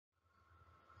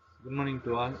Good morning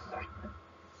to all.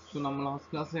 So, நம்ம last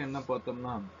classல என்ன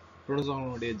பார்த்தோம்னா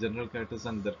protozoaனுடைய general characters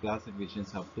and their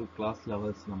classifications up to class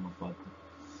levels நம்ம பார்த்தோம்.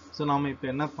 So, நாம இப்போ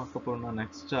என்ன பார்க்க போறோம்னா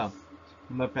நெக்ஸ்டா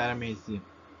நம்ம Paramecium.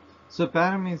 So,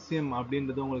 Paramecium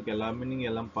அப்படின்றது உங்களுக்கு எல்லாமே நீங்க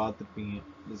எல்லாம் பார்த்துருப்பீங்க.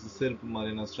 செருப்பு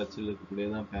மாதிரியான ஸ்ட்ரக்சர்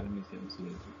இருக்கக்கூடியதான் Paramecium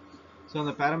சொல்லிட்டு. ஸோ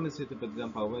அந்த Paramecium பற்றி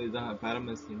தான் பார்ப்போம். இதுதான்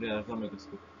Paramecium எலக்ட்ரான்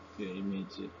மைக்ரோஸ்கோப்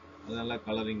இமேஜ். அதெல்லாம்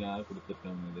கலரிங்காக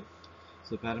கொடுத்துருக்காங்க இது.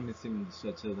 ஸோ Paramecium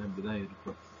ஸ்ட்ரக்சர் தான் இப்படி தான்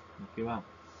இருக்கும். ஓகேவா?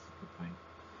 ஃபைன்.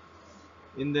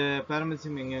 இந்த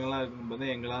Paramecium எங்கெங்கெல்லாம் இருக்குன்னு பார்த்தா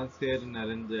எங்கெல்லாம் சேறு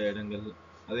நிறைஞ்ச இடங்கள்,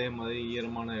 அதே மாதிரி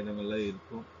ஈரமான இடங்கள்லாம்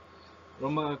இருக்கும்.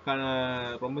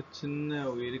 ரொம்ப சின்ன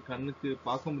உயிர், கண்ணுக்கு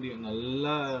பார்க்க முடியும்.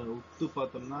 நல்லா உத்து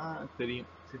பார்த்தோம்னா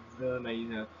தெரியும்.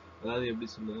 அதாவது எப்படி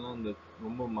சொல்றதுன்னா அந்த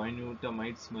ரொம்ப மைன்யூட்டா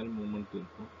மைட்ஸ் மாதிரி மூவ்மெண்ட்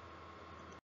இருக்கும்.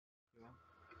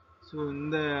 ஸோ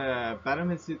இந்த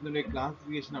Parameciumனுடைய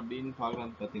கிளாசிஃபிகேஷன் அப்படின்னு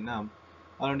பார்க்கலாம்னு பார்த்தீங்கன்னா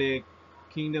அதனுடைய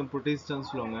கிங்டம் புரோட்டிஸ்டான்னு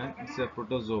சொல்லுவாங்க. இட்ஸ் எ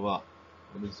புரோட்டோசோவா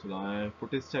அப்படின்னு சொல்லுவாங்க.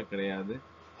 புரோட்டிஸ்டா கிடையாது.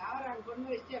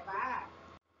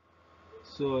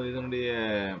 ஸோ இதனுடைய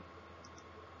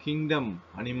கிங்டம்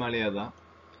அனிமாலியா தான்.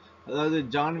 அதாவது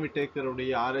ஜான்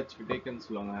விட்டேக்கருடைய ஆர்ஹெச் விட்டேக்கர்னு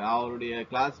சொல்லுவாங்க. அவருடைய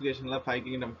கிளாசிஃபிகேஷன்ல 5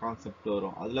 கிங்டம் கான்செப்ட்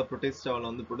வரும். அதில் புரோட்டிஸ்டாவில்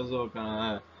வந்து புரோட்டோசோவாக்கான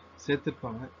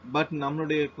சேர்த்துருப்பாங்க. பட்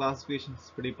நம்மளுடைய கிளாசிஃபிகேஷன்ஸ்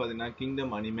படி பார்த்தீங்கன்னா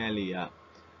கிங்டம் அனிமாலியா,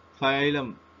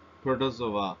 ஃபைலம்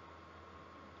புரோட்டோசோவா.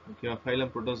 ஓகேவா?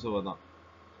 ஃபைலம் புரோட்டோசோவா தான்.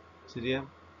 சரியா?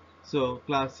 So,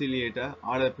 class Ciliata,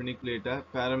 order Paniculata,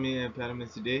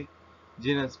 Paramecidae,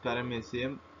 genus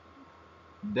Paramecium,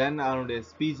 then our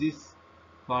species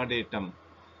Chordatum.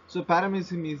 So,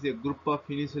 Paramecium is a group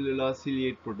of unicellular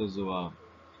ciliate protozoa.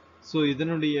 So,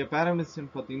 இதனுடைய Paramecium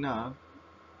பார்த்தீங்கன்னா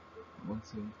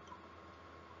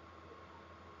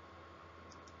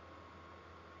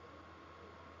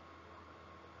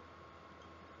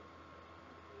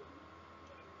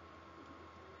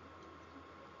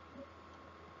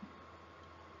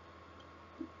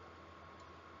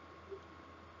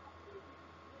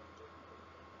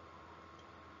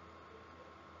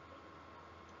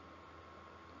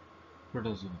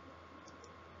protozoa.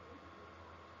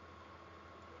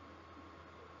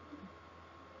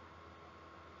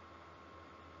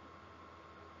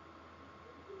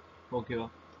 ஓகேவா?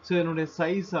 So இதனுடைய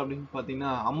size அப்படின்னு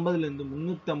பார்த்தீங்கன்னா 50லேருந்து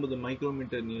 350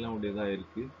 micrometre நீளம் உடையதாக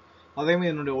இருக்கு. அதே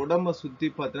மாதிரி என்னுடைய உடம்பை சுற்றி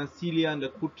பார்த்தீங்கன்னா சீலியா அந்த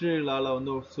குற்றியலால்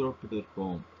வந்து சுரப்பட்டு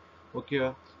இருக்கும்.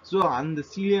 ஓகேவா? ஸோ அந்த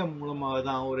சீலியா மூலமாக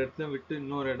தான் ஒரு இடத்துல விட்டு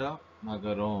இன்னொரு இடம்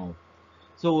நகரும்.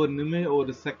 ஸோ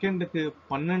ஒரு செகண்டுக்கு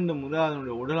 12 முறை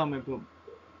அதனுடைய உடல் அமைப்பு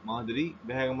மாதிரி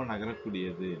வேகமாக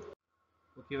நகரக்கூடியது.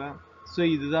 ஓகேவா? ஸோ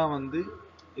இதுதான் வந்து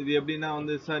இது எப்படின்னா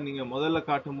வந்து சார் நீங்கள் முதல்ல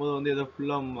காட்டும்போது வந்து ஏதோ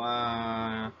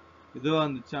ஃபுல்லாக இதுவாக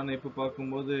இருந்துச்சு. ஆனால் இப்போ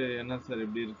பார்க்கும்போது என்ன சார்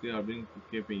எப்படி இருக்குது அப்படின்னு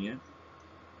கேட்பீங்க.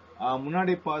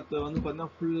 முன்னாடி பார்த்து வந்து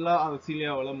பார்த்தீங்கன்னா ஃபுல்லாக அந்த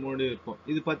சீலியாவால் மூடி இருக்கும்.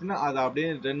 இது பார்த்தீங்கன்னா அதை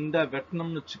அப்படியே ரெண்டாக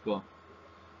வெட்டணும்னு வச்சுக்கோ,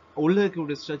 உள்ள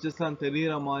இருக்கக்கூடிய ஸ்ட்ரெச்சஸ்லாம்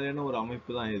தெரிகிற மாதிரியான ஒரு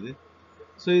அமைப்பு தான் இது.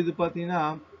 ஸோ இது பார்த்தீங்கன்னா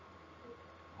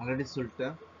ஆல்ரெடி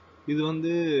சொல்லிட்டேன், இது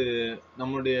வந்து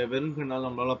நம்மளுடைய வெறும் கண்ணால்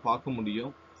நம்மளால் பார்க்க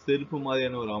முடியும். செருப்பு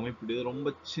மாதிரியான ஒரு அமைப்புடையது,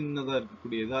 ரொம்ப சின்னதாக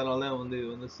இருக்கக்கூடியது. அதனால வந்து இது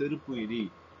வந்து செருப்பு இடி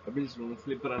அப்படின்னு சொல்லுவாங்க.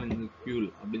 ஸ்லிப்பர் அண்ட் கியூல்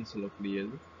அப்படின்னு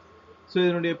சொல்லக்கூடியது. ஸோ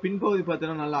இதனுடைய பின்பகுதி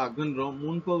பார்த்தீங்கன்னா நல்லா அகன்றும்,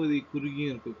 முன்பகுதி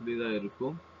குறுகியும் இருக்கக்கூடியதாக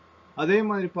இருக்கும். அதே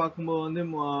மாதிரி பார்க்கும்போது வந்து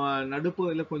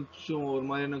நடுப்பகுதியில் கொஞ்சம் ஒரு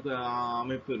மாதிரியான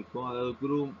அமைப்பு இருக்கும். அதாவது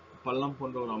குரு பள்ளம்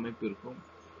போன்ற ஒரு அமைப்பு இருக்கும்.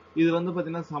 இது வந்து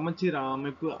பார்த்தீங்கன்னா சமச்சீர்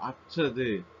அமைப்பு அற்றது.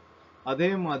 அதே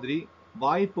மாதிரி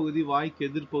வாய்ப்பகுதி, வாய்க்கு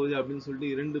எதிர்ப்பகுதி அப்படின்னு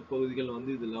சொல்லிட்டு 2 பகுதிகள்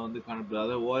வந்து இதுல வந்து காணப்படுது.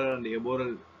 அதாவது ஓரல் அண்ட்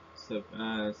எபோரல்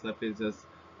சர்ஃபேசஸ்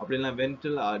அப்படின்னா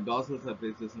வென்ட்ரல் டார்சல்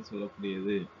சர்ஃபேசஸ்ன்னு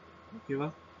சொல்லக்கூடியது. ஓகேவா?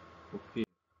 ஓகே.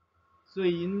 ஸோ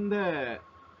இந்த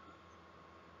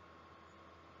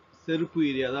செருப்பு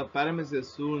ஏரியா அதாவது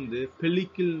பாரமிசியஸ் சூழ்ந்து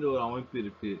பெலிக்கிள்ன்ற ஒரு அமைப்பு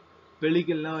இருக்கு.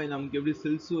 பெலிக்கிள்னா நமக்கு எப்படி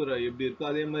செல்சுவர் எப்படி இருக்கோ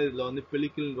அதே மாதிரி இதுல வந்து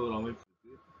பெலிக்கிள்ன்ற ஒரு அமைப்பு இருக்கு.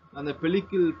 அந்த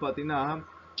பெலிக்கிள் பார்த்தீங்கன்னா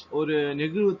ஒரு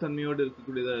நெகிழ்வு தன்மையோடு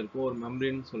இருக்கக்கூடியதா இருக்கும். ஒரு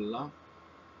மெம்பரேன்னு சொல்லலாம்.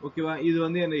 ஓகேவா? இது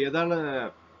வந்து எதால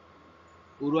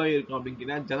உருவாகிருக்கும் அப்படின்னு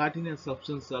கேட்டீங்கன்னா ஜெலாட்டினஸ்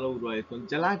சப்ஸ்டன்ஸால உருவாகிருக்கும்.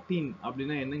 ஜெலாட்டின்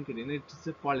அப்படின்னா என்னன்னு கேட்டீங்கன்னா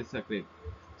it's polysaccharide.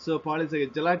 So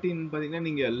polysaccharide gelatine பார்த்தீங்கன்னா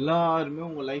நீங்கள் எல்லாருமே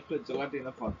உங்கள் லைஃப்பில்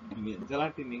ஜெலாட்டினை பார்த்துருப்பீங்க.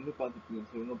 ஜெலாட்டின் எங்கே பார்த்துருப்பீங்க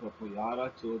சொல்லுங்க பார்ப்போம்.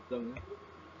 யாராச்சும் ஒருத்தவங்க.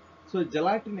 ஸோ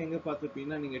ஜெலாட்டின் எங்கே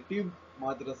பார்த்துருப்பீங்கன்னா நீங்கள் டியூப்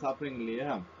மாத்திரை சாப்பிட்றீங்க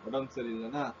இல்லையா, உடம்பு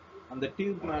சரியில்லைன்னா அந்த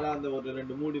டியூப் மேலே அந்த ஒரு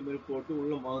 2 மூடி மாதிரி போட்டு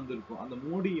உள்ள மருந்து இருக்கும். அந்த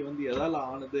மூடி வந்து எதால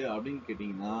ஆனது அப்படின்னு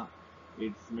கேட்டிங்கன்னா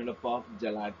it's made up of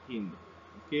gelatine.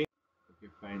 Okay okay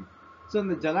fine. So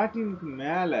அந்த ஜெலாட்டினுக்கு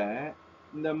மேலே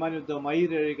இந்த மாதிரி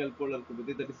மயிரிழைகள் போல இருக்க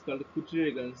பற்றி தட் இஸ் கால்டு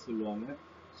குற்றிழைகள்னு சொல்லுவாங்க.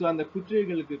 ஸோ அந்த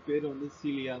குற்றிழைகளுக்கு பேர் வந்து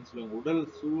சீலியான்னு சொல்லுவாங்க. உடல்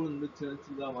சூழ்ந்து சின்ன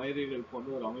சின்னதாக மயிரிழைகள் போன்ற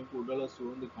ஒரு அமைப்பு உடலை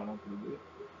சூழ்ந்து காணப்படுது.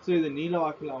 ஸோ இது நீல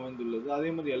வாக்கில் அமைந்துள்ளது. அதே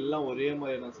மாதிரி எல்லாம் ஒரே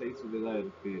மாதிரியான சைஸ் உடையதா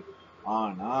இருக்கு.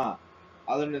 ஆனா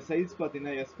அதனுடைய சைஸ்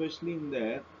பார்த்தீங்கன்னா எஸ்பெஷலி இந்த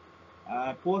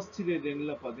போஸ்டீரியர்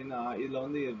எண்ட்ல பார்த்தீங்கன்னா இதுல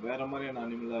வந்து வேற மாதிரியான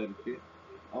அனிமலா இருக்கு.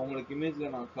 உங்களுக்கு இமேஜ்ல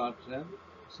நான் காட்டுறேன்.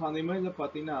 ஸோ அந்த இமேஜ்ல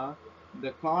பார்த்தீங்கன்னா இந்த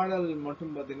காடல்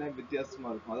மட்டும் பார்த்தீங்கன்னா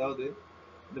வித்தியாசமா இருக்கும். அதாவது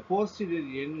இந்த போஸ்டீரியர்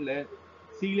எண்ட்ல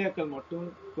சீலியாக்கள் மட்டும்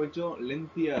கொஞ்சம்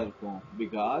லென்த்தியா இருக்கும்.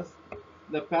 பிகாஸ்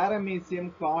இந்த பாரமீசியம்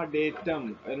கார்டேட்டம்,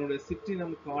 என்னோட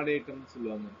சிற்றினம் கார்டேட்டம்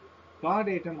சொல்லுவாங்க.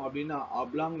 கார்டேட்டம் அப்படின்னா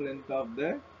அப்லாங் லென்த் ஆஃப்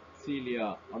த சீலியா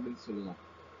அப்படின்னு சொல்லலாம்.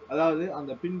 அதாவது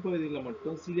அந்த பின்பகுதியில்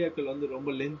மட்டும் சீலியாக்கள் வந்து ரொம்ப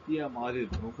லென்த்தியா மாறி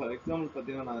இருக்கும். ஃபார் எக்ஸாம்பிள்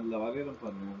பார்த்தீங்கன்னா நான் இதுல வரையறேன்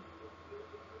பாருங்க.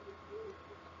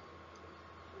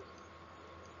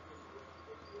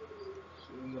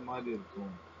 இந்த மாதிரி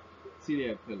இருக்கும்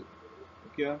சீலியாக்கள்.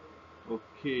 Okay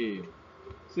okay.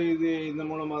 ஸோ இது இந்த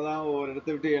மூலமா தான் ஒரு இடத்த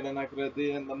விட்டு இடம் நகர்றது,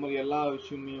 அந்த மாதிரி எல்லா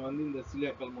விஷயமே வந்து இந்த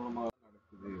சீலியாக்கள் மூலமா தான்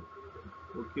நடக்குது.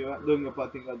 ஓகேவா? இதோ இங்க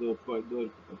பாத்தீங்களா, இதோ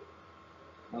இருக்கு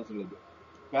நான் சொல்றது.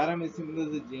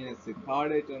 பாராமிசின்றது ஜீனஸ்,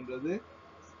 கார்டேட்ன்றது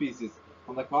ஸ்பீசிஸ்.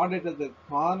 அந்த கார்டேட்டத்துக்கு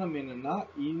காரணம் என்னன்னா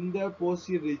இந்த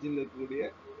போஸ்டியர் ரீஜன்ல இருக்கக்கூடிய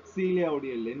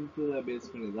சீலியாவுடைய லென்த்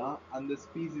பேஸ் பண்ணி தான் அந்த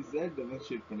ஸ்பீசிஸை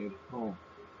டெமன்ஸ்ட்ரேட் பண்ணியிருக்கோம்.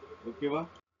 ஓகேவா?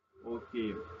 ஓகே.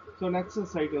 So next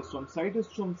சைட்டோஸ்டோம்.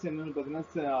 சைட்டோஸ்டோம்ஸ் என்னன்னு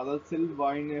பார்த்தீங்கன்னா அதாவது செல்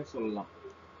வாயினே சொல்லலாம்.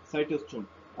 சைட்டோஸ்டோம்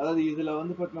அதாவது இதுல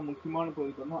வந்து பார்த்தீங்கன்னா முக்கியமான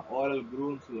பகுதி பார்த்தீங்கன்னா ஓரல்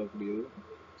குரூன்னு சொல்லக்கூடியது.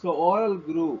 ஸோ ஓரல்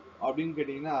குரூ அப்படின்னு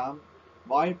கேட்டீங்கன்னா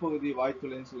வாய்ப்பகுதி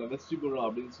வாய்த்துளைன்னு சொல்லலாம், வெஸ்டிபுல்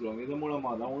அப்படின்னு சொல்லுவாங்க. இது மூலமா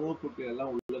தான் உணவுப் பொருட்கள்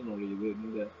எல்லாம் உள்ள நுழையுது.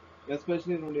 இந்த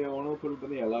எஸ்பெஷலி என்னுடைய உணவுப் பொருள்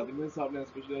வந்து எல்லாத்தையுமே சாப்பிடலாம்.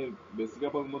 எஸ்பெஷலி பேசிக்கா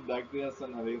பார்க்கும்போது பாக்டீரியாஸ்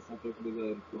தான் நிறைய சாப்பிடக்கூடியதா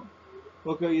இருக்கும்.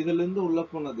 ஓகே, இதுல இருந்து உள்ள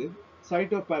போனது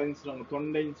சைட்டோபாரின்ஸ் சொல்லுவாங்க,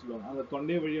 தொண்டைன்னு சொல்லுவாங்க. அந்த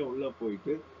தொண்டை வழியா உள்ள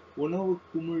போயிட்டு உணவு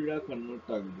குமிழா கன்வெர்ட்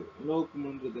ஆகுது. உணவு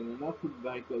குமிழ்ன்றது என்னன்னா ஃபுட்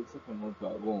வேஹிக்கல்ஸா கன்வெர்ட்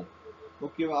ஆகும்.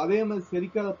 ஓகேவா? அதே மாதிரி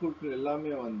செரிக்காத பொருட்கள்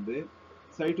எல்லாமே வந்து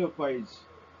சைட்டோபைஜ்,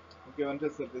 ஓகே,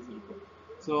 வென்ட்ரல் சர்ஃபேஸ் இருக்கும்.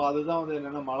 ஸோ அதுதான் வந்து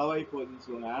என்னன்னா மலவாய் பகுதின்னு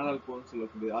சொல்லுவாங்க, ஆனல் போன்னு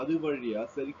சொல்லக்கூடியது. அது வழியா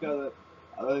செரிக்காத,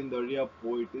 அதாவது இந்த வழியா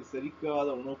போயிட்டு செரிக்காத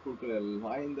உணவுப் பொருட்கள்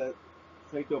எல்லாம் இந்த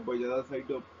சைட்டோபைஜ், அதாவது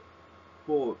சைட்டோ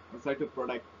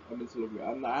ப்ராடக்ட் அப்படின்னு சொல்லக்கூடிய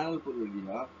அந்த ஆனல் பொருள்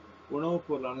வழியா உணவுப்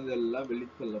பொருளானது எல்லாம்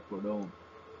வெளித்தள்ளப்படும்.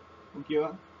 ஓகேவா?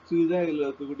 ஸோ இதுதான் இதுல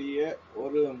இருக்கக்கூடிய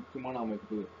ஒரு முக்கியமான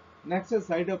அமைப்பு. நெக்ஸ்ட்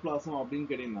சைட்டோபிளாசம் அப்படின்னு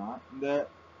கேட்டீங்கன்னா இந்த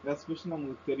எஸ்பெஷலி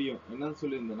நமக்கு தெரியும் என்னன்னு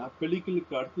சொல்லியிருந்தேன்னா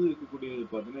பெலிக்கிளுக்கு அடுத்து இருக்கக்கூடியது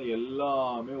பார்த்தீங்கன்னா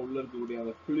எல்லாமே உள்ள இருக்கக்கூடிய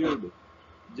அந்த ஃப்ளூயிட்,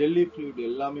 ஜெல்லி ஃப்ளூயிட்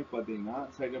எல்லாமே பார்த்தீங்கன்னா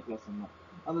சைட்டோபிளாசம் தான்.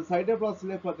 அந்த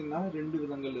சைட்டோபிளாசம்லேயே பார்த்தீங்கன்னா ரெண்டு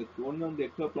விதங்கள் இருக்கு. ஒன்று வந்து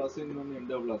எக்டோபிளாசம், இன்னொன்று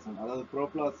எண்டோபிளாசம். அதாவது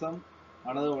ப்ரோபிளாசம்,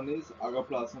 another ஒன் இஸ்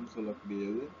அகோபிளாசம்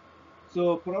சொல்லக்கூடியது. ஸோ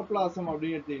புரோபிளாசம்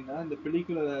அப்படின்னு எடுத்தீங்கன்னா இந்த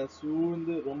பெலிக்குல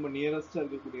சூழ்ந்து ரொம்ப நியரஸ்டா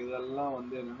இருக்கக்கூடியதெல்லாம்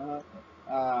வந்து என்னன்னா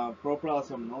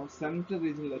புரோபிளாசம்னும், சென்ட்ரல்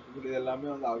ரீஜன்ல இருக்கக்கூடியது எல்லாமே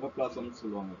வந்து அகப்பிளாசம்னு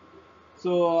சொல்லுவாங்க.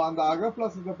 ஸோ அந்த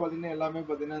அகப்பிளாசத்தை பார்த்தீங்கன்னா எல்லாமே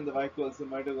பார்த்தீங்கன்னா இந்த வைக்கோல்ஸ்,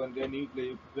 மைட்டோகாண்ட்ரியா,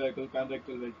 நியூக்ளியை, வேக்கல்,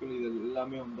 பேண்ட்ரைக்கல் வைக்கல், இது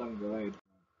எல்லாமே வந்து அங்கே தான் இருக்கு.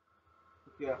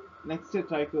 Okay, next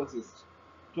ட்ரைகோசிஸ்ட்.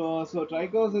 ஸோ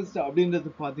ட்ரைகோசிஸ்ட்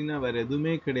அப்படின்றது பார்த்தீங்கன்னா வேற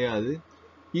எதுவுமே கிடையாது.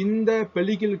 இந்த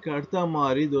பெலிகளுக்கு அடுத்த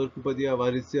மாதிரி இது ஒரு பத்தியா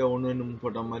வரிசையா ஒன்று ஒன்று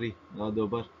போட்ட மாதிரி, அது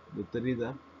பார், இது தெரியுதா,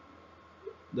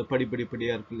 இந்த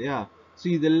படிப்படிப்படியா இருக்கு இல்லையா? ஸோ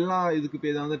இதெல்லாம் இதுக்கு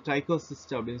பேர் தான் வந்து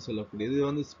ட்ரைகோசிஸ்ட் அப்படின்னு சொல்லக்கூடியது. இது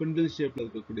வந்து ஸ்பிண்டில் ஷேப்ல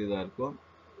இருக்கக்கூடியதா இருக்கும்.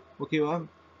 ஓகேவா?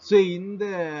 ஸோ இந்த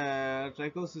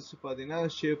ட்ரைகோசிஸ்ட் பார்த்தீங்கன்னா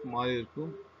ஷேப் மாறி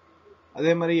இருக்கும்.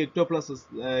 அதே மாதிரி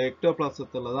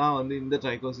எக்டோபிளாசத்துல தான் வந்து இந்த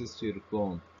ட்ரைகோசிஸ்ட்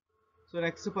இருக்கும். ஸோ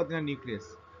நெக்ஸ்ட் பார்த்தீங்கன்னா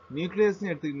நியூக்ளியஸ். நியூக்ளியஸ்னு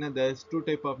எடுத்துக்கிட்டீங்கன்னா there's two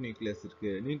type of nucleus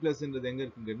இருக்கு. நியூக்ளியஸ்ன்றது எங்க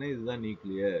இருக்குங்கன்னா இதுதான்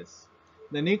நியூக்ளியஸ்.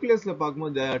 இந்த நியூக்ளியஸ்ல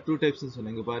பார்க்கும்போது டூ டைப்ஸ்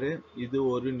சொன்னீங்க பாரு. இது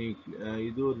ஒரு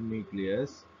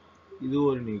நியூக்ளியஸ், இது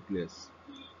ஒரு நியூக்ளியஸ்.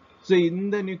 ஸோ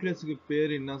இந்த நியூக்ளியஸுக்கு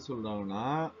பேர் என்ன சொல்றாங்கன்னா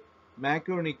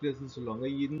மேக்ரோ நியூக்ளியஸ்னு சொல்லுவாங்க.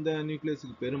 இந்த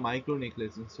நியூக்ளியஸுக்கு பேர் மைக்ரோ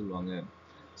நியூக்ளியஸ்னு சொல்லுவாங்க.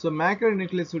 ஸோ மேக்ரோ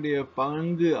நியூக்ளியஸ் உடைய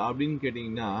பங்கு அப்படின்னு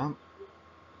கேட்டீங்கன்னா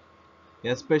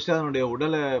எஸ்பெஷலா அதனுடைய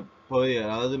உடலை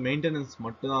அதாவது மெயின்டெனன்ஸ்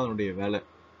மட்டும்தான் அதனுடைய வேலை,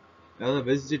 அதாவது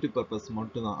வெஜிடேட்டிவ் பர்பஸ்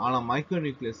மட்டும்தான். ஆனால் மைக்ரோ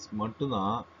நியூக்ளியஸ்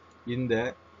மட்டும்தான் இந்த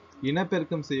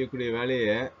இனப்பெருக்கம் செய்யக்கூடிய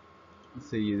வேலையை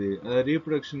செய்யுது. அதாவது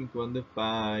ரீப்ரொடக்ஷனுக்கு வந்து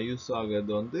யூஸ்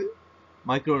ஆகிறது வந்து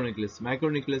micro nucleus. Micro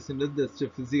நியூக்ளியஸ்ன்றது just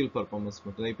physical performance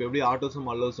மட்டும் தான். இப்போ எப்படி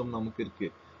ஆட்டோசோம் அல்லோசோம் நமக்கு இருக்கு,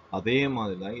 அதே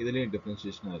மாதிரி தான் இதுலேயும்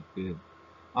டிஃப்ரென்ஷியேஷனாக இருக்கு.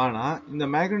 ஆனால் இந்த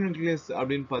மைக்ரோ நியூக்ளியஸ்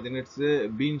அப்படின்னு பார்த்தீங்கன்னா இட்ஸ்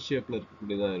பீன் ஷேப்பில்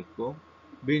இருக்கக்கூடியதாக இருக்கும்.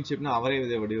 பீன் ஷேப்னா அவரை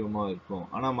வித வடிவமாக இருக்கும்.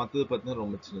 ஆனால் மற்றது பார்த்தீங்கன்னா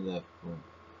ரொம்ப சின்னதாக இருக்கும்.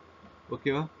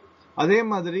 ஓகேவா? அதே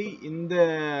மாதிரி இந்த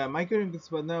மைக்ரோ நியூக்ளியஸ்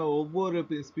பார்த்தீங்கன்னா ஒவ்வொரு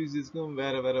ஸ்பீசிஸ்க்கும்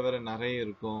வேற வேற வேற நிறைய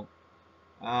இருக்கும்.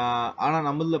 ஆனால்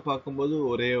நம்மள பார்க்கும்போது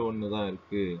ஒரே ஒன்று தான்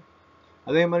இருக்கு.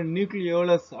 அதே மாதிரி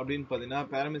நியூக்ளியோலஸ் அப்படின்னு பார்த்தீங்கன்னா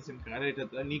பாரமிசியம்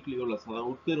கார்டேட்டத்தில் நியூக்ளியோலஸ்,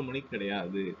 அதாவது உட்கருமணி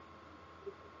கிடையாது.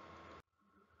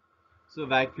 So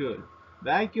vacuole.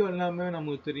 வேக்யூல் எல்லாமே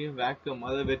நமக்கு தெரியும். வேக்கம்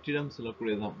அதாவது வெற்றிடம்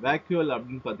சொல்லக்கூடியதுதான். வேக்யூல்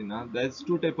அப்படின்னு பார்த்தீங்கன்னா there's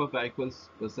two type of vacuoles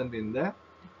present in the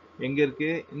எங்க இருக்கு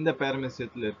இந்த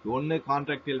பேரமிசியத்துல இருக்கு. ஒன்னு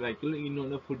கான்ட்ராக்டைல் வேக்யூல்,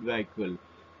 இன்னொன்னு ஃபுட் வேக்யூல்.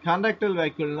 கான்ட்ராக்டைல்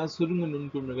வேக்யூல்னா சுருங்கு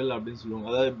நுண்குமிழ்கள் அப்படின்னு சொல்லுவாங்க.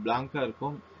 அதாவது பிளாங்கா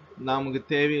இருக்கும். நமக்கு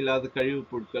தேவையில்லாத கழிவு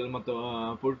பொருட்கள் மற்ற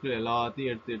பொருட்கள்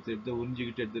எல்லாத்தையும் எடுத்து எடுத்து எடுத்து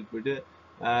உறிஞ்சிக்கிட்டு எடுத்துட்டு போயிட்டு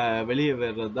வெளியே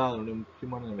வர்றது தான் அதனுடைய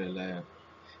முக்கியமான வேலை.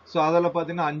 ஸோ அதில்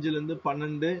பார்த்தீங்கன்னா 5லேருந்து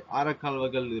 12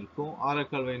 ஆரக்கால்வைகள் இருக்கும்.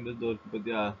 ஆரக்கால்வைன்றது இருக்கு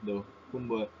பார்த்தியா, இந்த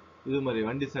கும்ப இது மாதிரி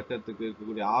வண்டி சக்கரத்துக்கு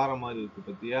இருக்கக்கூடிய ஆரம் மாதிரி இருக்கு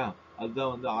பார்த்தியா,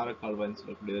 அதுதான் வந்து ஆரக்கால்வாய்ன்னு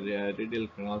சொல்லக்கூடிய ரேடியல்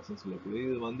கனால்ஸ்ன்னு சொல்லக்கூடிய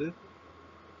இது வந்து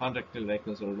கான்ட்ராக்டைல்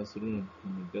வேக்யூல்ஸோட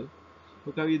சுருங்கல்.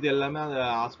 ஓகே, இது எல்லாமே அந்த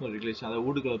ஆஸ்மல் ரெகுலேஷன், அதாவது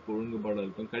ஊடுகலப்பு ஒழுங்குபாடாக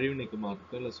இருக்கும், கழிவு நீக்கமாக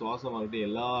இருக்கட்டும், இல்லை சுவாசமாக இருக்கட்டும்,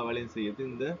 எல்லா வேலையும் செய்யறது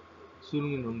இந்த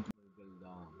சுருங்கு நுண்குமிழ்கள்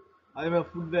தான். அதே மாதிரி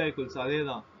ஃபுட் வேக்யூல்ஸ் அதே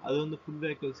தான். அது வந்து ஃபுட்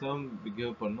வேக்யூல்ஸாகவும்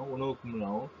பிஹேவ் பண்ணும், உணவு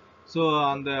குமிழாகும். ஸோ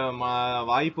அந்த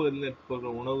வாய்ப்பகுதியில்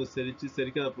எடுத்துக்கொள்கிற உணவு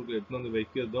செரிக்காத பொருட்கள் எடுத்துன்னு வந்து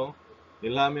வைக்கிறதும்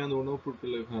எல்லாமே அந்த உணவுப்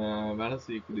பொருட்கள் வேலை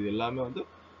செய்யக்கூடியது எல்லாமே வந்து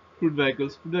ஃபுட்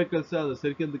வேக்யூல்ஸ். ஃபுட் வேக்யூல்ஸ் அதை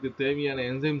செரிக்கிறதுக்கு தேவையான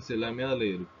என்சைம்ஸ் எல்லாமே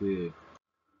அதில் இருக்கு.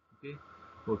 ஓகே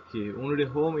ஓகே, உங்களுடைய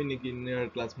இன்னைக்கு இன்னொரு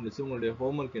கிளாஸ் முடிச்சு உங்களுடைய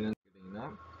ஹோம்ஒர்க் என்னன்னு கேட்டீங்கன்னா,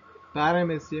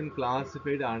 Paramecium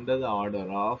classified under the order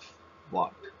of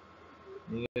what?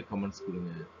 நீங்க கமெண்ட்ஸ்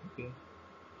கொடுங்க. Okay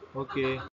okay.